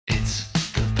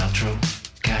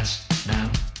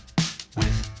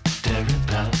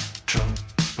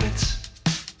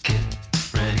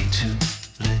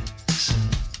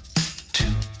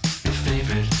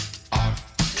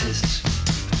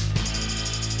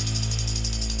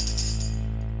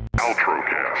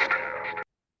Paltrocast.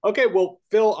 Okay, well,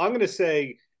 Phil, I'm going to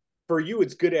say for you,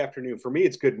 it's good afternoon. For me,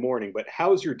 it's good morning. But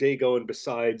how's your day going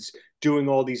besides doing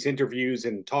all these interviews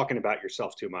and talking about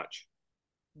yourself too much?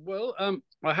 Well,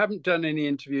 I haven't done any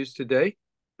interviews today,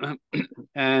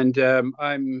 and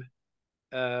I'm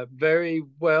very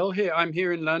well here. I'm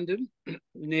here in London,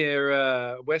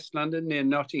 near West London, near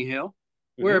Notting Hill.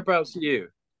 Mhm. Whereabouts are you?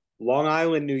 Long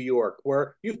Island, New York,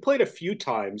 where you've played a few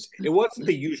times. It wasn't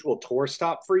the usual tour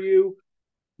stop for you.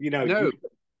 You know, No,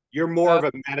 you're more uh, of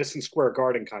a Madison Square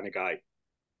Garden kind of guy.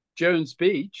 Jones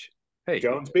Beach. Hey,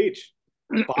 Jones Beach,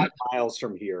 5 miles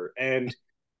from here. And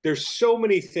there's so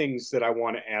many things that I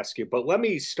want to ask you, but let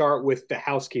me start with the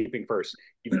housekeeping first.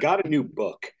 You've got a new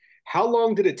book. How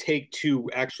long did it take to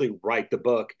actually write the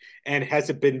book? And has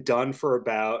it been done for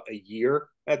about a year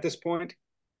at this point?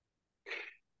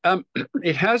 um,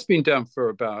 it has been done for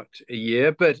about a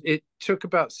year, but it took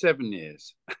about 7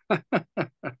 years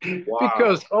Wow.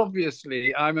 because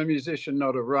obviously I'm a musician,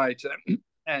 not a writer,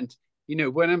 and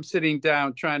when I'm sitting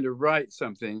down trying to write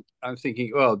something, I'm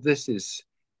thinking, "Oh, this is."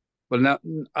 Well, now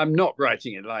I'm not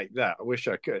writing it like that. I wish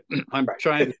I could. I'm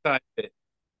trying to type it.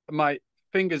 My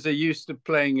fingers are used to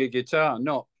playing a guitar,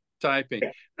 not typing.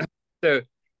 So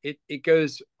it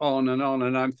goes on, and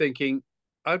I'm thinking,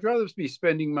 I'd rather be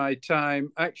spending my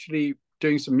time actually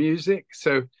doing some music.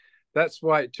 So that's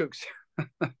why it took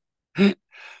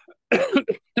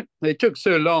it took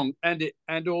so long,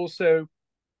 and also,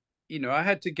 I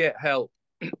had to get help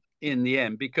in the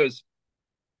end because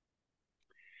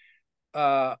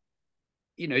uh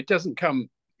it doesn't come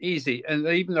easy. And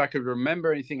even though I could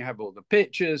remember anything, have all the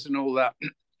pictures and all that,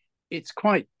 it's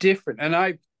quite different. And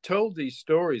I've told these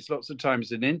stories lots of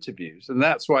times in interviews, and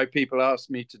that's why people asked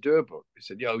me to do a book. They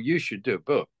said, "Yo, you should do a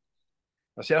book."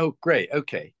 I said, "Oh, great,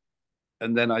 okay."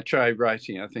 And then I tried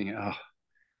writing. I think, "Oh,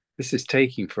 this is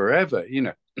taking forever."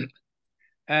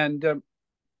 And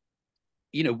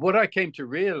what I came to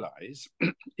realize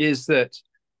is that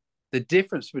the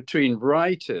difference between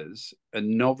writers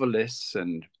and novelists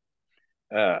and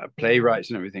playwrights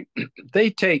and everything, they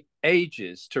take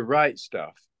ages to write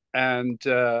stuff. And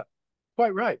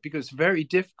quite right, because it's very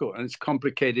difficult and it's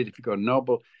complicated. If you've got a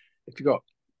novel, if you've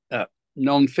got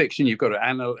non-fiction, you've got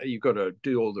to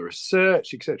do all the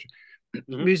research, etc.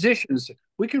 Mhm. Musicians,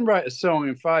 we can write a song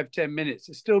in 5-10 minutes.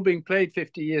 It's still being played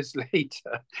 50 years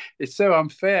later. It's so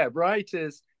unfair.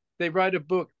 Writers, they write a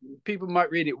book. People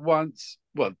might read it once,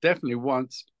 well, definitely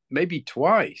once, maybe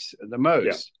twice at the Yeah.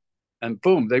 most, and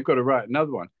boom, they've got to write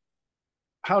another one.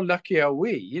 How lucky are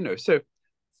we? So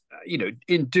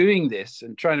in doing this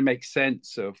and trying to make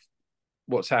sense of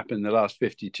what's happened in the last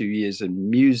 52 years in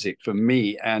music for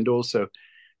me and also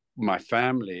my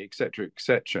family, etc.,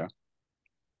 etc.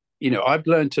 I've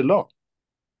learned a lot,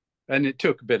 and it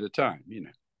took a bit of time.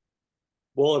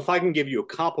 Well, if I can give you a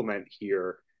compliment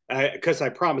here, because I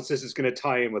promise this is going to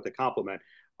tie in with a compliment,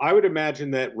 I would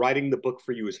imagine that writing the book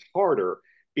for you is harder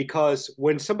because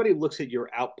when somebody looks at your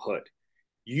output,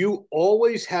 you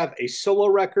always have a solo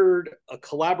record, a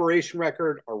collaboration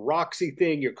record, a Roxy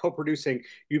thing, you're co producing.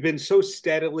 You've been so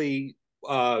steadily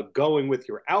going with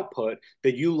your output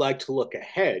that you like to look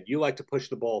ahead. You like to push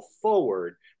the ball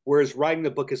forward, whereas writing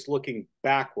the book is looking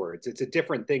backwards. It's a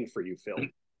different thing for you, Phil.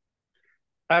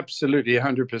 Absolutely,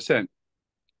 100%.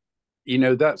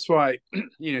 That's why,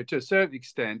 to a certain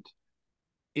extent,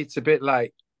 it's a bit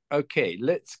like, okay,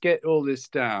 let's get all this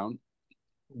down,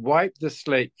 wipe the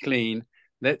slate clean,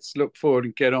 let's look forward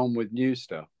and get on with new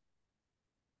stuff,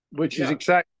 which is Yeah.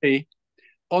 exactly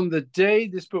on the day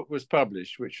this book was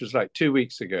published, which was like 2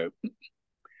 weeks ago.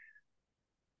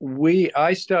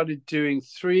 I started doing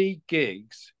 3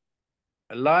 gigs,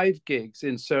 live gigs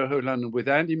in Soho, London, with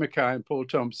Andy Mackay and Paul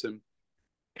Thompson,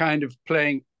 kind of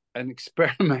playing an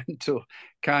experimental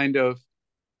kind of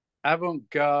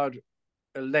avant-garde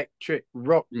electric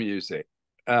rock music.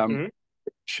 Um, Mhm.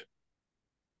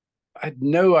 I had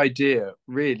no idea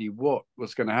really what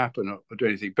was going to happen or do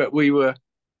anything, but we were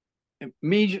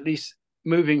immediately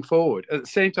moving forward at the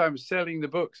same time selling the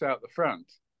books out the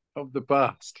front of the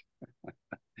past.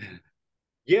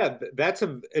 Yeah, that's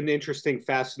an interesting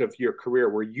facet of your career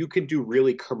where you can do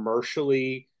really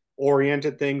commercially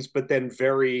oriented things, but then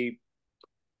very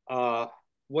uh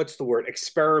what's the word,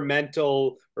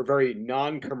 experimental or very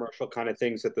non-commercial kind of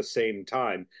things at the same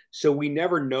time. So we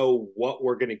never know what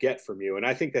we're going to get from you, and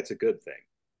I think that's a good thing.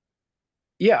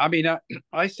 Yeah, I mean,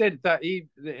 I said that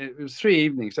it was 3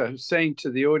 evenings. I was saying to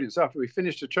the audience after we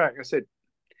finished the track, I said,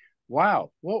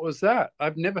 "Wow, what was that?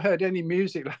 I've never heard any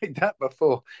music like that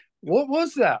before. What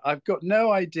was that? I've got no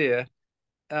idea."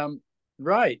 Um,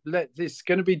 right, let this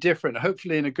going to be different,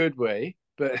 hopefully in a good way,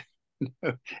 but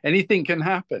anything can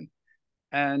happen.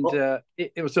 And Well,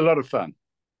 it was a lot of fun.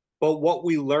 but what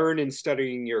we learn in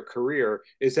studying your career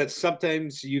is that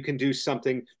sometimes you can do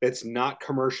something that's not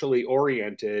commercially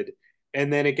oriented,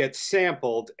 and then it gets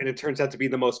sampled, and it turns out to be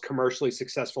the most commercially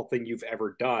successful thing you've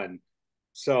ever done.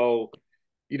 So,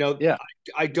 Yeah.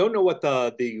 I don't know what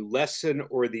the lesson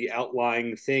or the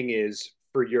outlying thing is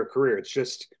for your career. It's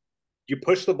just you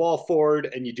push the ball forward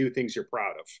and you do things you're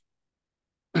proud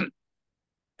of.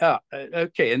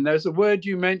 Okay. And there's a word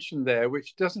you mentioned there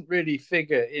which doesn't really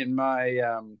figure in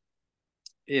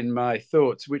my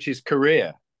thoughts, which is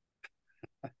career,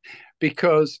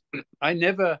 because I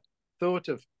never thought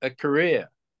of a career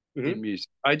Mm-hmm. in music.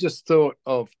 I just thought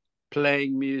of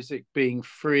playing music, being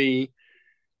free,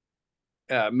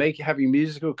 having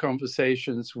musical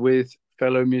conversations with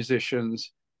fellow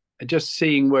musicians, and just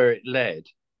seeing where it led.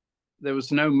 There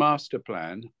was no master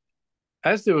plan,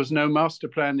 as there was no master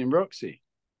plan in Roxy.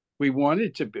 We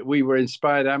were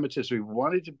inspired amateurs. We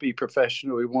wanted to be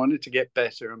professional. We wanted to get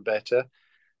better and better,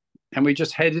 and we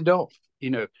just headed off.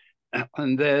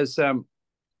 And there's a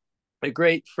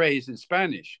great phrase in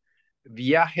Spanish,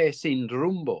 viaje sin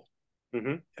rumbo,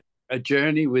 Mm-hmm. a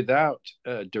journey without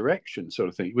direction, sort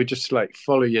of thing. We just like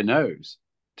follow your nose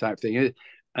type thing.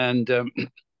 And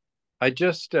I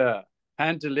just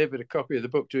hand delivered a copy of the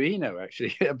book to Eno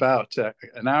actually about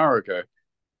an hour ago.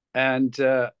 And,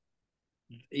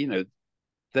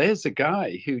 there's a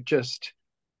guy who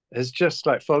has just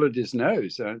like followed his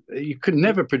nose. You could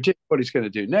never predict what he's going to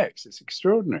do next. It's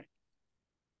extraordinary.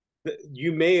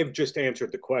 You may have just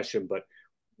answered the question, but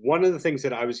one of the things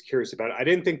that I was curious about, I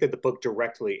didn't think that the book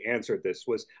directly answered this,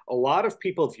 was a lot of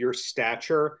people of your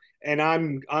stature, and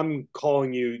I'm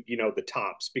calling you, the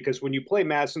tops, because when you play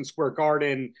Madison Square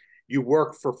Garden, you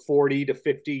work for 40 to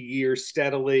 50 years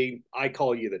steadily. I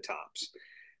call you the tops.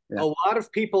 Yeah. A lot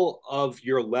of people of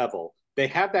your level, they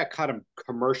have that kind of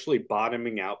commercially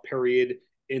bottoming out period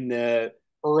in the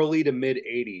early to mid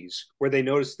 80s where they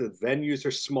notice the venues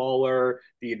are smaller,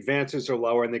 the advances are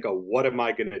lower, and they go, what am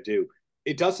I going to do?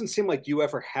 It doesn't seem like you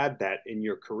ever had that in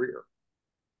your career.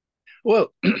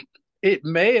 Well, it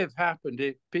may have happened.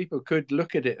 People could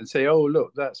look at it and say, oh,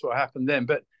 look, that's what happened then.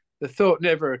 But the thought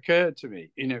never occurred to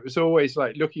me. It was always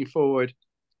like looking forward,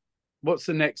 what's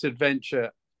the next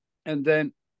adventure? And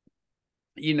then,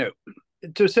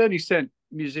 to a certain extent,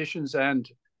 musicians and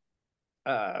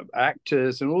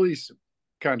actors and all these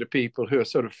kind of people who are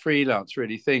sort of freelance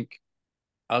really think,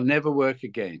 I'll never work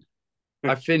again.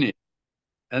 I finished.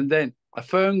 And then a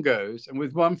phone goes, and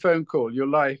with one phone call, your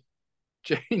life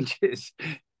changes,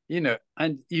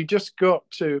 and you just got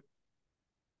to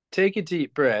take a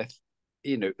deep breath,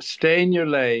 stay in your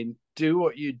lane, do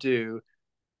what you do,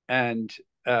 and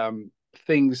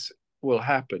things will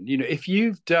happen. If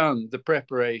you've done the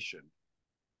preparation,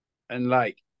 and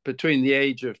like between the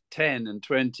age of 10 and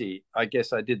 20, I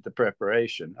guess I did the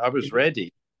preparation. I was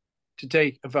ready to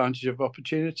take advantage of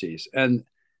opportunities. And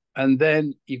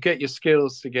then you get your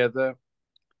skills together,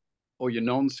 or your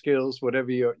non-skills, whatever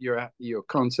your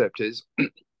concept is.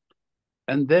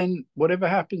 And then whatever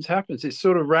happens, happens. It's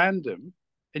sort of random,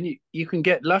 and you can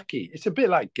get lucky. It's a bit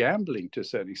like gambling to a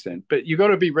certain extent, but you got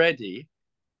to be ready,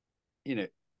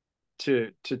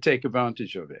 to take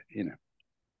advantage of it.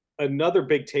 Another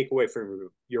big takeaway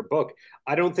from your book,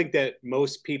 I don't think that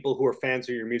most people who are fans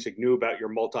of your music knew about your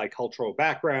multicultural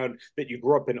background, that you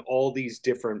grew up in all these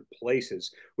different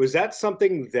places. Was that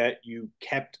something that you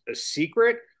kept a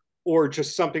secret, or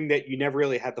just something that you never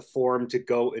really had the forum to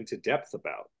go into depth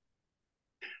about?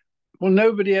 Well,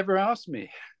 nobody ever asked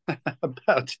me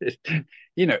about it.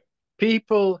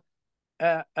 People,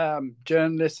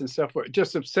 journalists and stuff, were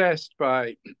just obsessed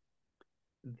by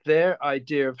their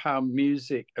idea of how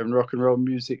music and rock and roll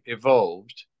music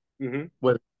evolved, Mm-hmm.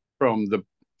 whether from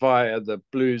via the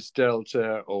blues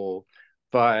delta, or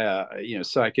via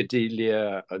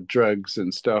psychedelia, drugs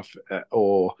and stuff,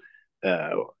 or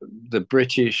the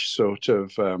British sort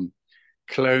of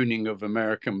cloning of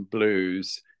American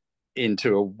blues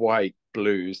into a white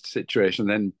blues situation,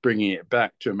 then bringing it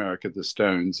back to America, the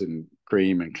Stones and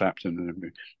Cream and Clapton and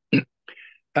everything.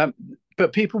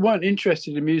 But people weren't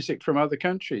interested in music from other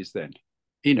countries then.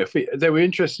 They were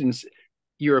interested in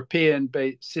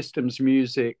European-based systems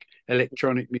music,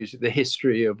 electronic music, the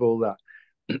history of all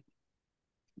that.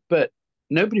 But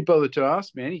nobody bothered to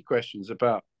ask me any questions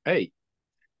about, hey,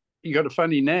 you got a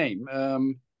funny name.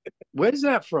 Where's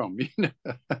that from?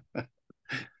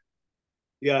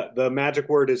 Yeah, the magic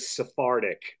word is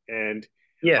Sephardic, and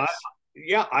I, Yes.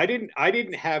 yeah, I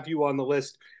didn't have you on the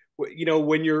list.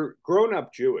 When you're grown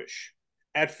up Jewish,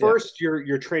 at Yeah. first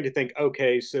you're trained to think,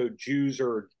 okay, so Jews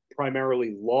are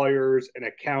primarily lawyers and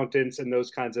accountants and those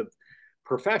kinds of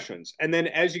professions. And then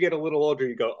as you get a little older,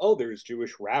 you go, oh, there's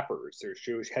Jewish rappers, there's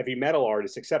Jewish heavy metal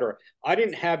artists, etc. I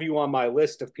didn't have you on my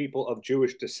list of people of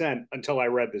Jewish descent until I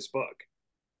read this book.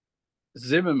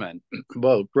 Zimmerman,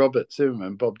 well, Robert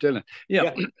Zimmerman, Bob Dylan.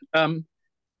 Yeah.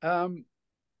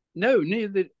 No,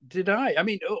 neither did I. I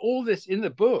mean, all this in the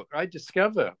book, I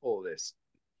discover all this,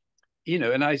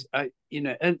 and I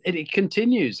and it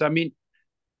continues. I mean,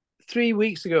 3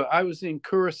 weeks ago, I was in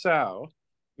Curacao,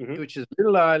 which is a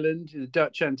little island in the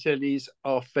Dutch Antilles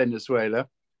off Venezuela,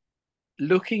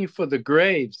 looking for the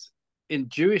graves in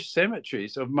Jewish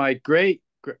cemeteries of my great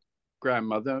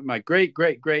grandmother, my great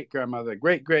great great grandmother,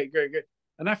 great great great great,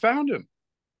 and I found them,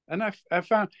 and I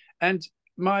found, and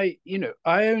my,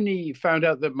 I only found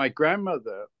out that my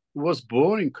grandmother was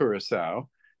born in Curacao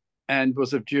and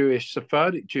was of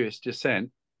Sephardic Jewish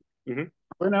descent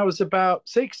when I was about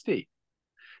 60.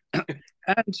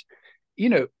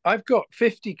 And, I've got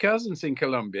 50 cousins in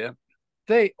Colombia.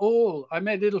 I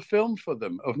made a little film for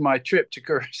them of my trip to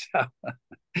Curacao.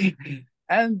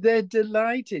 And they're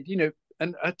delighted,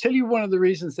 and I tell you, one of the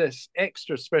reasons they're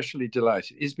extra specially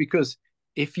delighted is because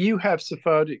if you have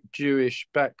Sephardic Jewish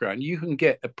background, you can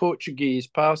get a Portuguese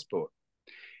passport.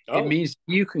 Oh. It means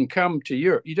you can come to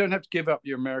Europe. You don't have to give up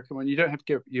your American one. You don't have to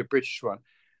give up your British one.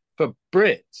 For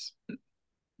Brits,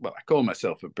 well, I call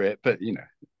myself a Brit, but,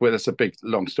 well, that's a big,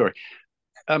 long story.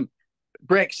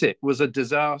 Brexit was a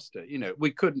disaster.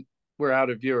 We're out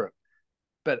of Europe.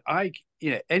 But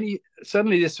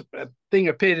suddenly this thing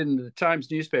appeared in the Times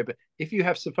newspaper. If you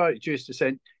have Sephardic Jewish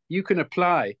descent, you can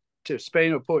apply to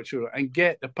Spain or Portugal and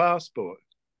get a passport,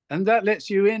 and that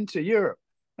lets you into Europe.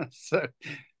 So,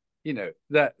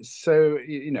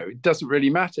 it doesn't really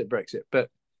matter, Brexit.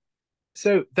 But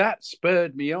so that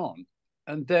spurred me on,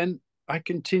 and then I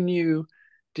continue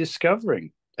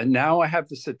discovering. And now I have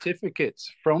the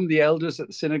certificates from the elders at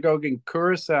the synagogue in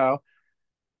Curacao,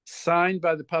 signed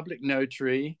by the public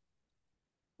notary,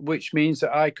 which means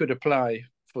that I could apply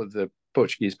for the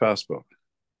Portuguese passport.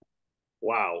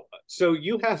 Wow. So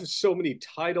you have so many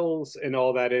titles and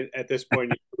all that at this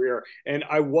point in your career. And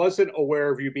I wasn't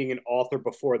aware of you being an author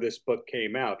before this book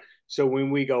came out. So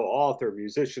when we go author,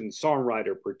 musician,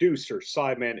 songwriter, producer,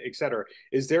 sideman, etc.,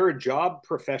 is there a job,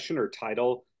 profession, or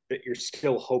title that you're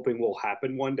still hoping will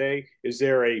happen one day? Is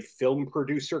there a film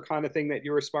producer kind of thing that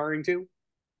you're aspiring to?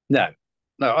 No,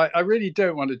 I really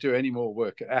don't want to do any more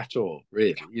work at all,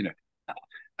 really.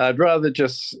 I'd rather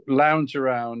just lounge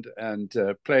around and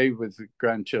play with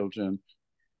grandchildren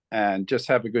and just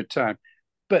have a good time.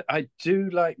 But I do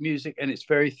like music, and it's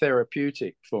very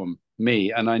therapeutic for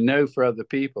me, and I know for other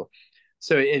people.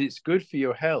 So it's good for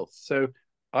your health. So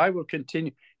I will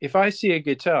continue. If I see a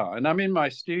guitar, and I'm in my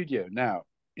studio now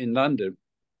in London,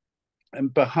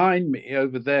 and behind me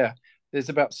over there's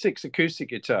about 6 acoustic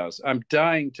guitars. I'm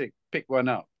dying to pick one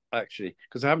up, actually,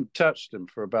 because I haven't touched them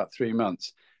for about 3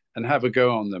 months and have a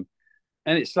go on them.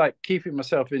 And it's like keeping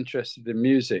myself interested in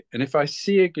music. And if I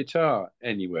see a guitar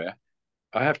anywhere,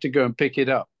 I have to go and pick it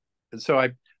up. And so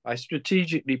I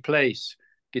strategically place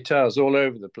guitars all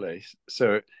over the place.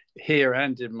 So here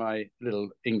and in my little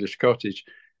English cottage.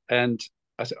 And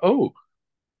I said, oh,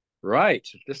 right,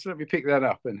 just let me pick that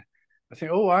up. And I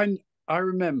think, oh, I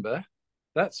remember.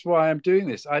 That's why I'm doing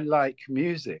this. I like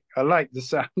music. I like the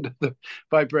sound of the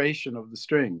vibration of the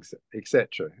strings,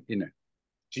 etc.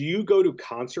 Do you go to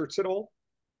concerts at all?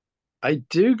 I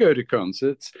do go to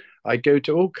concerts. I go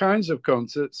to all kinds of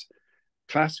concerts,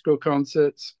 classical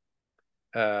concerts,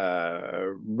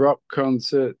 rock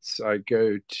concerts. I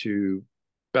go to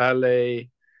ballet,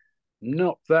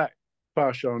 not that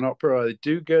partial on opera. I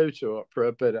do go to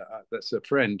opera, but that's a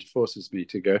friend forces me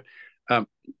to go.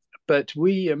 But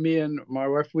me and my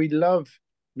wife, we love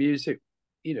music.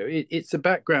 It's the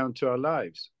background to our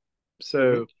lives.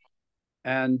 So,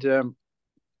 and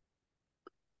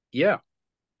yeah,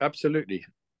 absolutely.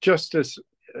 Just as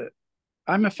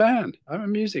I'm a fan, I'm a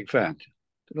music fan,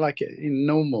 like in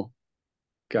normal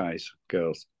guys,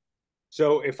 girls.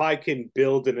 So if I can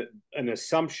build an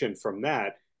assumption from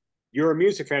that, you're a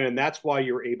music fan, and that's why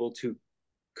you're able to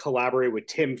collaborate with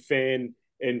Tim Finn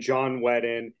and John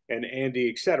Whedon and Andy,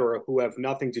 etc., who have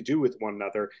nothing to do with one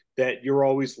another, that you're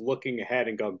always looking ahead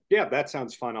and going, yeah, that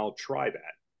sounds fun. I'll try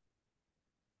that.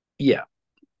 Yeah.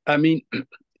 I mean,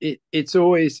 it's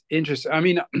always interesting. I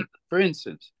mean, for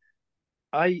instance,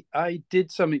 I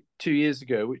did something 2 years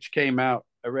ago, which came out,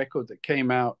 a record that came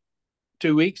out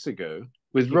 2 weeks ago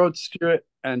with Rod Stewart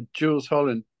and Jules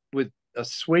Holland, with a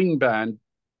swing band,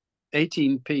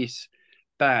 18-piece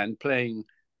band playing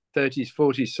 30s,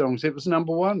 40s songs. It was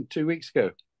number 1 2 weeks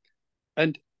ago.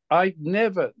 And I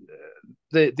never,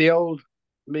 the old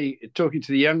me talking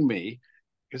to the young me,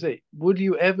 say, "Would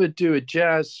you ever do a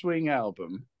jazz swing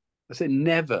album?" I said,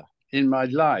 "Never in my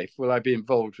life will I be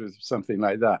involved with something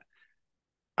like that."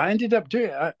 I ended up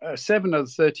doing 7 of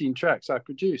the 13 tracks I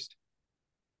produced.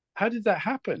 How did that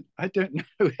happen? I don't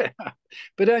know,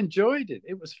 but I enjoyed it.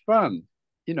 It was fun.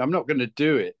 I'm not going to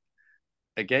do it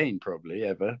again, probably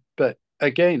ever, but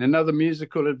again, another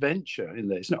musical adventure in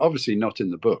there. It's obviously not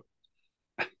in the book.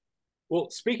 Well,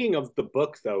 speaking of the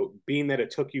book, though, being that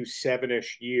it took you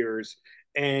 7-ish years,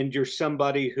 and you're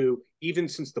somebody who, even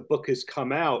since the book has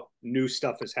come out, new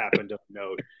stuff has happened of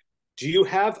note. Do you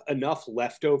have enough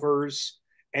leftovers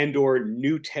and or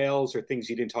new tales or things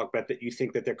you didn't talk about that you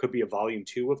think that there could be a volume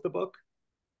 2 of the book?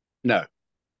 No,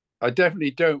 I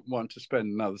definitely don't want to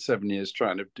spend another 7 years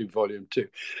trying to do volume 2.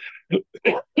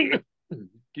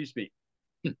 Excuse me.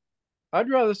 I'd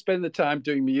rather spend the time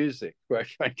doing music, quite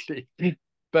frankly.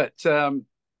 But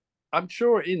I'm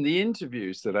sure in the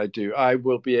interviews that I do, I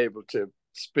will be able to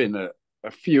spin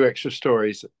a few extra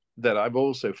stories that I've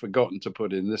also forgotten to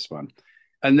put in this one.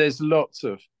 And there's lots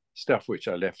of stuff which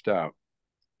I left out,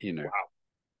 Wow.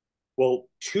 Well,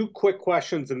 2 quick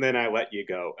questions and then I let you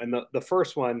go. And the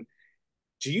first one,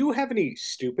 do you have any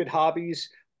stupid hobbies?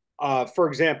 For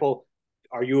example,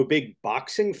 are you a big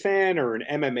boxing fan or an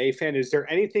MMA fan? Is there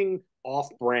anything off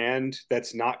brand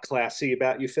that's not classy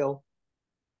about you, Phil?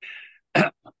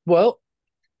 Well,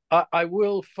 I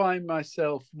will find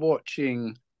myself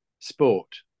watching sport.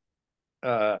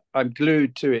 I'm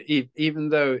glued to it, even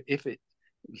though if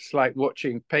it's like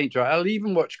watching paint dry. I'll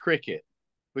even watch cricket,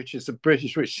 which is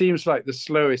which seems like the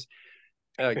slowest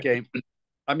game.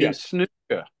 I mean, Yes.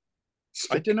 snooker.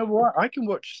 I don't know why. I can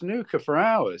watch snooker for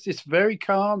hours. It's very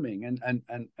calming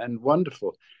and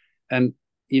wonderful. And,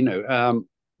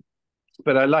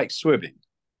 but I like swimming.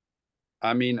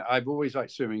 I mean, I've always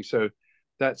liked swimming. So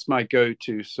that's my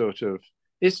go-to sort of,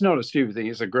 it's not a stupid thing.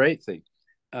 It's a great thing.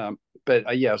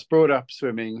 But yeah, I was brought up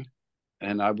swimming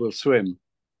and I will swim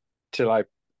till I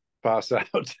pass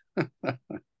out.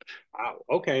 Wow.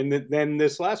 Okay. And then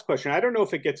this last question, I don't know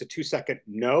if it gets a 2-second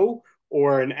no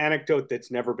or an anecdote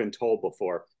that's never been told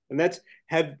before. And that's,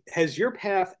 has your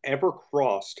path ever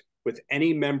crossed with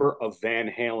any member of Van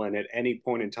Halen at any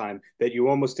point in time that you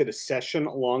almost did a session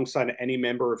alongside any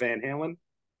member of Van Halen?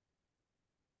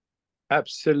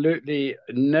 Absolutely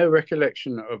no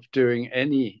recollection of doing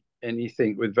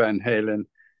anything with Van Halen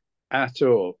at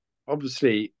all.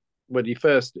 Obviously, when he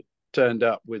first turned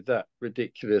up with that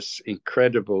ridiculous,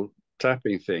 incredible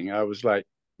tapping thing, I was like,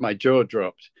 my jaw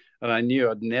dropped, and I knew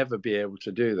I'd never be able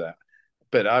to do that.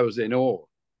 But I was in awe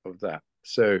of that.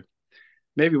 So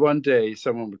maybe one day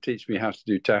someone will teach me how to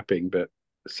do tapping, but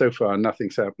so far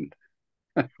nothing's happened.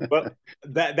 But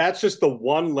that's just the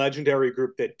one legendary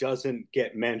group that doesn't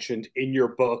get mentioned in your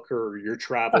book or your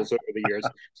travels over the years.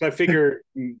 So I figure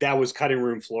that was cutting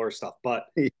room floor stuff. But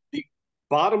the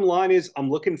bottom line is, I'm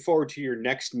looking forward to your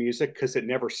next music because it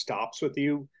never stops with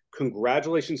you.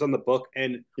 Congratulations on the book,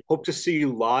 and hope to see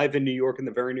you live in New York in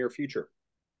the very near future.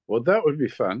 Well, that would be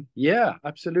fun. Yeah,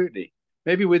 absolutely.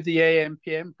 Maybe with the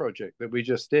AM/PM project that we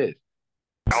just did.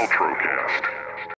 Paltrocast.